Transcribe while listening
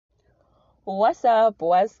What's up?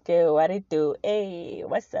 What's good? What it do? Hey,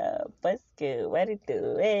 what's up? What's good? What it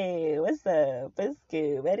do? Hey, what's up? What's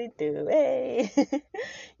good? What it do? Hey.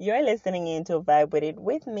 You're listening into Vibe With It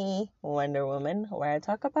with me, Wonder Woman, where I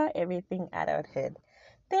talk about everything adulthood.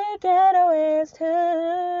 The ghettoest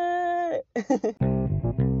hood.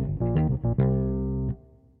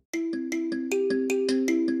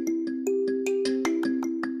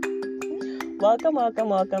 Welcome, welcome,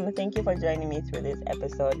 welcome. Thank you for joining me through this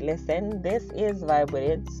episode. Listen, this is Vibe With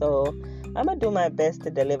It, so I'm gonna do my best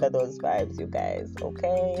to deliver those vibes, you guys.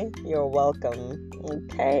 Okay? You're welcome.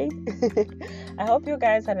 Okay? I hope you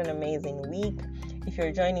guys had an amazing week. If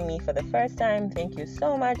you're joining me for the first time, thank you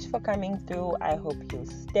so much for coming through. I hope you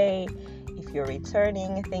stay. If you're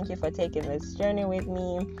returning, thank you for taking this journey with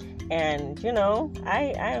me. And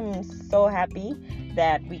I am so happy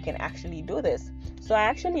that we can actually do this. So I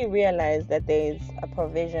actually realized that there's a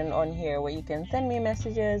provision on here where you can send me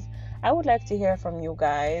messages. I would like to hear from you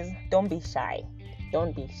guys. Don't be shy.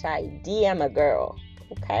 Don't be shy. DM a girl,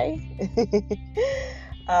 okay?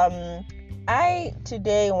 I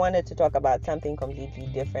today wanted to talk about something completely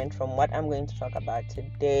different from what I'm going to talk about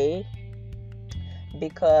today,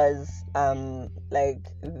 because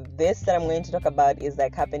this that I'm going to talk about is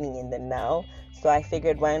happening in the now. So I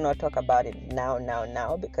figured, why not talk about it now,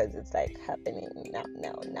 because it's happening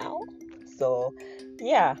now. So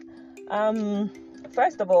yeah.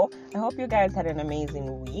 First of all, I hope you guys had an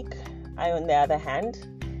amazing week. I, on the other hand,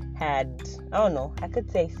 had, I could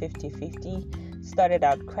say 50-50. Started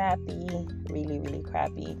out crappy, really, really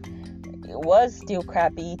crappy. It was still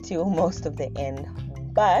crappy till most of the end,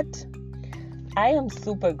 but I am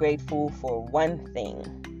super grateful for one thing.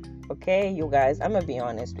 Okay, you guys, I'm gonna be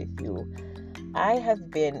honest with you. I have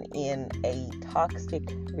been in a toxic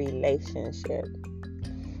relationship,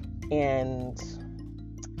 and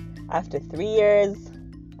after 3 years,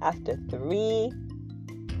 after 3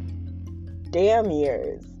 damn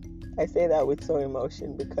years, I say that with so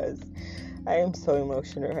emotion because I am so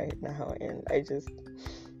emotional right now, and I just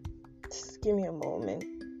give me a moment.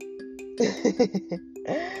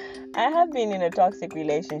 I have been in a toxic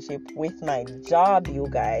relationship with my job, you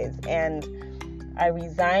guys, and I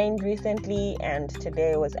resigned recently, and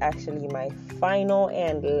today was actually my final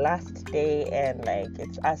and last day, and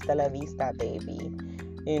it's hasta la vista, baby.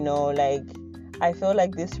 I feel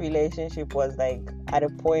like this relationship was at a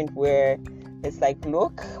point where it's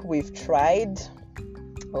look, we've tried.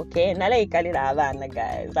 Okay,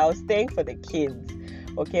 guys, I was staying for the kids.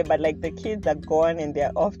 Okay, but the kids are gone and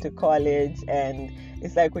they're off to college, and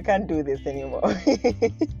it's we can't do this anymore.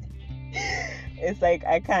 It's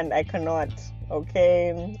I cannot.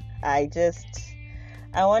 Okay, I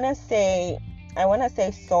want to say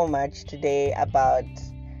so much today about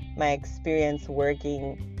my experience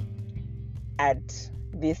working at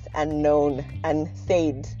this unknown,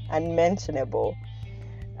 unsaid, unmentionable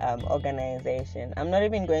organization. I'm not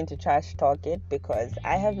even going to trash talk it because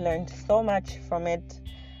I have learned so much from it.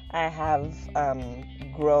 I have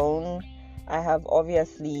grown. I have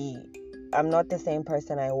I'm not the same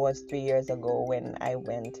person I was 3 years ago when I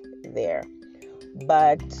went there.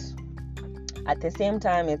 But at the same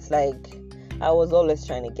time, it's I was always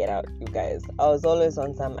trying to get out, you guys. I was always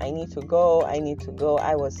on some, I need to go. I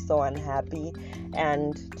was so unhappy.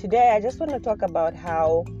 And today I just want to talk about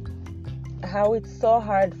how it's so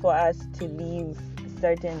hard for us to leave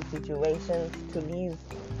certain situations, to leave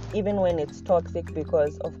even when it's toxic,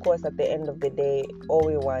 because of course at the end of the day, all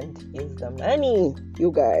we want is the money,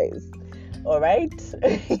 you guys. All right.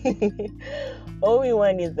 All we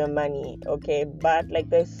want is the money, okay? But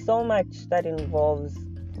there's so much that involves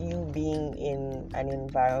you being in an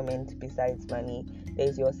environment besides money.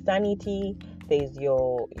 There's your sanity, there's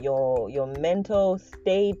your mental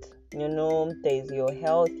state, there's your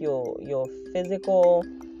health, your physical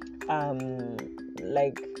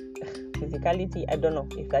physicality. I don't know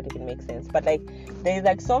if that even makes sense, but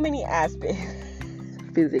there's so many aspects.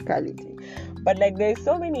 Physicality, but there's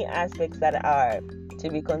so many aspects that are to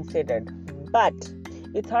be considered. But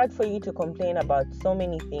it's hard for you to complain about so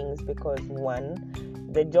many things because, one,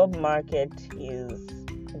 the job market is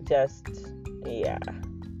just, yeah,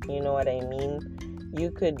 you know what I mean.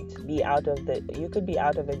 You could be out of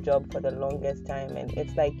a job for the longest time, and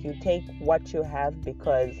it's you take what you have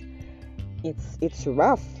because it's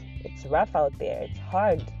rough. It's rough out there. It's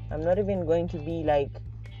hard. I'm not even going to be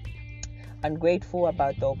ungrateful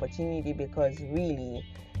about the opportunity because really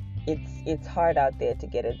it's hard out there to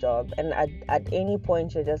get a job, and at any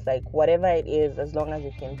point you're just whatever it is, as long as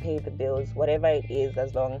you can pay the bills, whatever it is,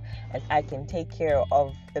 as long as I can take care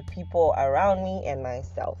of the people around me and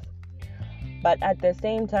myself. But at the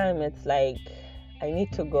same time, it's I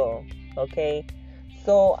need to go. Okay,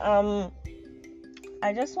 so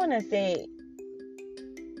I just want to say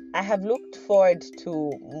I have looked forward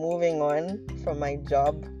to moving on from my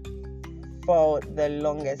job for the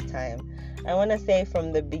longest time. I want to say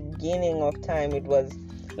from the beginning of time, it was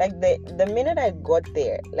like the minute I got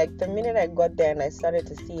there, and I started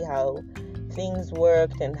to see how things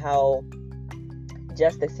worked and how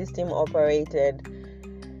just the system operated,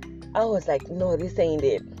 I was like, no, this ain't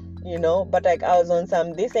it, but like I was on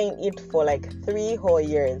some this ain't it for like 3 whole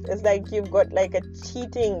years. It's like you've got like a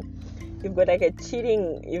cheating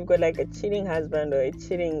husband or a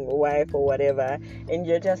cheating wife or whatever, and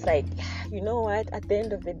you're just like, you know what, at the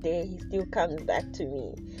end of the day he still comes back to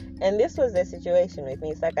me. And this was the situation with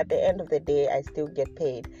me. It's like at the end of the day I still get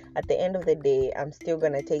paid. At the end of the day I'm still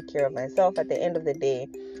gonna take care of myself. At the end of the day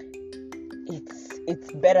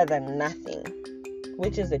it's better than nothing,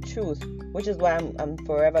 which is the truth, which is why I'm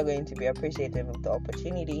forever going to be appreciative of the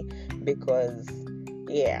opportunity, because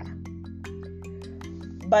yeah.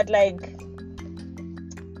 But like,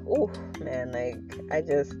 oh man, like I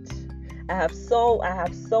have so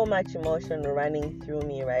much emotion running through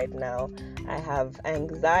me right now. I have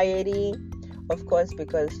anxiety, of course,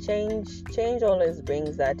 because change always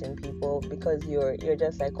brings that in people, because you're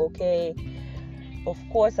just like, okay, of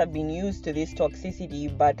course I've been used to this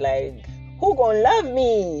toxicity, but like, who gonna love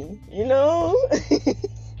me,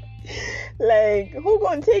 like, who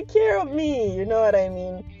gonna take care of me, you know what I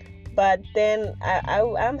mean? But then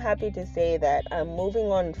I'm happy to say that I'm moving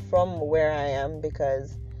on from where I am,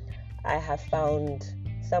 because I have found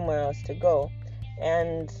somewhere else to go.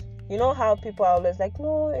 And you know how people are always like,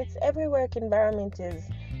 no, it's every work environment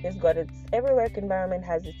every work environment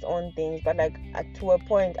has its own things. But like to a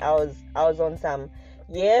point I was on some,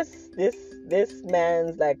 yes, this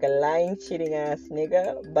man's like a lying, cheating ass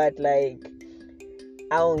nigga, but like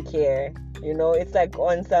I don't care. It's like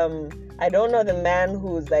on some, I don't know the man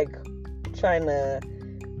who's like trying to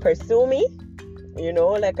pursue me.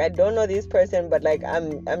 Like I don't know this person, but like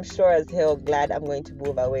I'm sure as hell glad I'm going to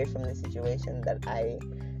move away from the situation that I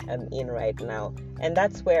am in right now. And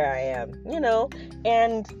that's where I am,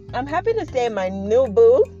 and I'm happy to say my new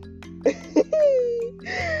boo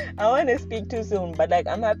I want to speak too soon, but like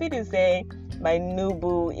I'm happy to say my new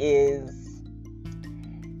boo is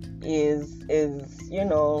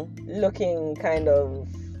looking kind of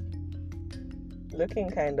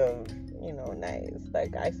nice.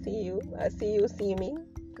 Like I see you see me.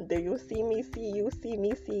 Do you see me? See you see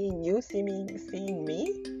me seeing you? See me seeing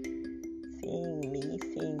me? Seeing me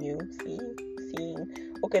seeing you? Seeing.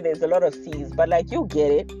 Okay, there's a lot of C's, but like you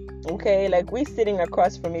get it. Okay, like we're sitting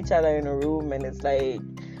across from each other in a room, and it's like,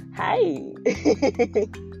 hi.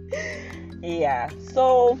 Yeah.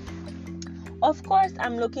 So of course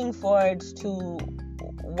I'm looking forward to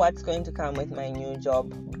what's going to come with my new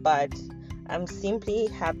job, but I'm simply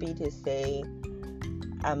happy to say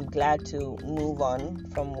I'm glad to move on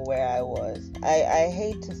from where I was. I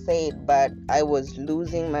hate to say it, but I was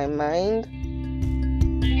losing my mind.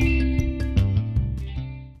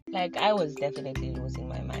 Like, I was definitely losing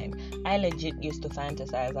my mind. I legit used to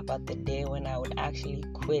fantasize about the day when I would actually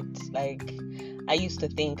quit. Like, I used to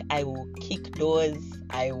think I will kick doors.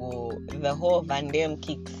 The whole Van Damme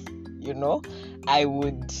kicks, I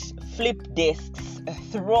would flip desks,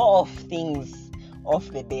 throw off things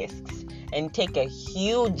off the desks, and take a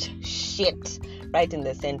huge shit right in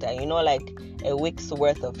the center, like a week's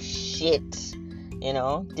worth of shit.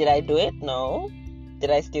 Did I do it? No.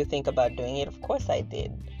 Did I still think about doing it? Of course I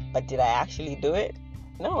did. But did I actually do it?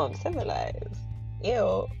 No, I'm civilized.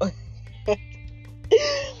 Ew.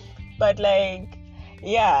 But like,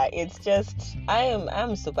 yeah, it's just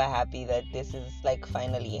I'm super happy that this is like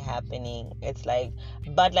finally happening. It's like,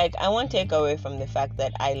 but like I won't take away from the fact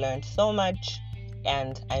that I learned so much,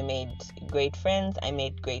 and I made great friends, I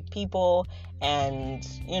made great people, and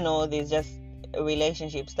there's just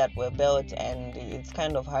relationships that were built, and it's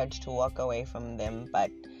kind of hard to walk away from them.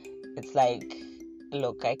 But it's like,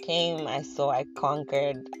 look, I came, I saw, I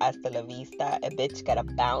conquered. Hasta la vista. A bitch gotta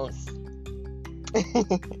bounce.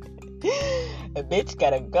 A bitch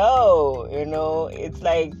gotta go. It's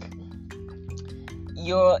like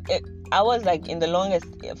I was like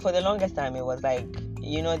for the longest time it was like,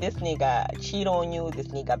 this nigga cheat on you, this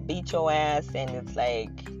nigga beat your ass, and it's like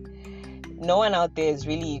no one out there is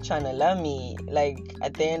really trying to love me. Like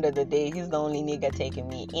at the end of the day, he's the only nigga taking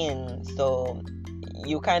me in. So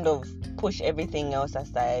you kind of push everything else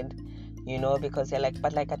aside, because you're like,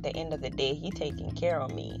 but like at the end of the day, he taking care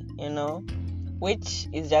of me, which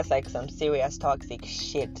is just like some serious toxic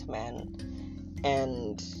shit, man.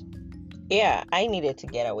 And yeah, I needed to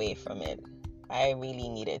get away from it. I really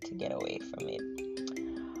needed to get away from it.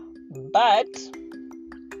 But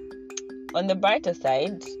on the brighter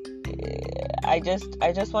side, I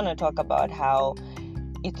just want to talk about how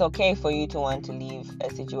it's okay for you to want to leave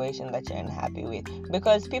a situation that you're unhappy with,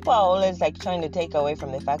 because people are always like trying to take away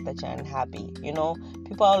from the fact that you're unhappy.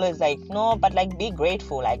 People are always like, no, but like be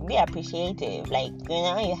grateful, like be appreciative, like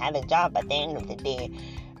you have a job at the end of the day.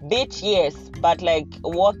 Bitch, yes, but like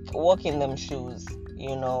walk in them shoes,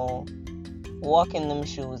 walk in them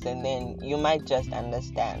shoes, and then you might just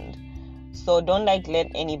understand. So don't like let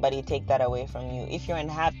anybody take that away from you. If you're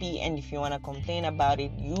unhappy and if you want to complain about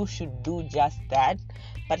it, you should do just that.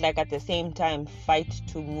 But like at the same time, fight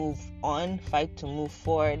to move on, fight to move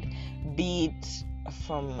forward, be it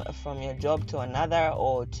from your job to another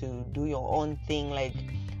or to do your own thing. Like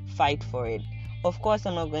fight for it. Of course,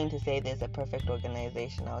 I'm not going to say there's a perfect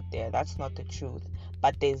organization out there. That's not the truth.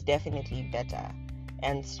 But there's definitely better,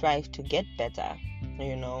 and strive to get better,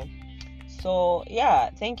 So yeah,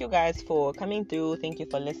 thank you guys for coming through. Thank you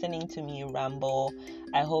for listening to me ramble.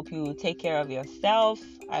 I hope you take care of yourself.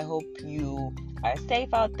 I hope you are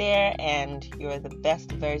safe out there and you're the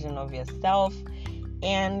best version of yourself.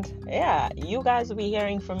 And yeah, you guys will be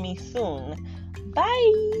hearing from me soon.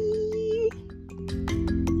 Bye.